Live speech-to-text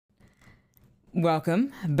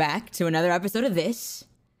Welcome back to another episode of this.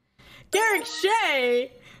 Derek Shea,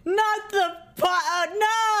 not the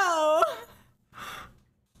no.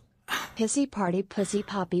 Pissy party pussy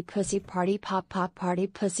poppy pussy party pop pop party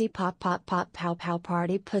pussy pop pop pop pow pow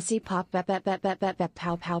party pussy pop bep bep bep bep bep bep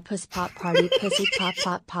pow pow puss pop party pussy pop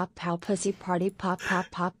pop pop pow pussy party pop pop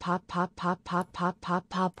pop pop pop pop pop pop pop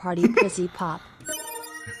pop party pussy pop.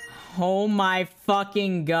 Oh my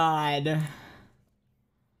fucking god.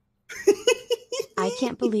 I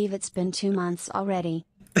can't believe it's been 2 months already.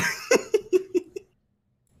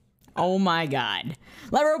 Oh my god.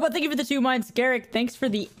 Robot, thank you for the 2 months. Garrick, thanks for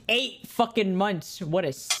the 8 fucking months. What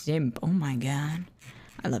a simp. Oh my god.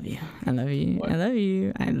 I love you. I love you. I love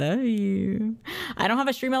you. I love you. I don't have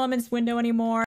a Stream Elements window anymore.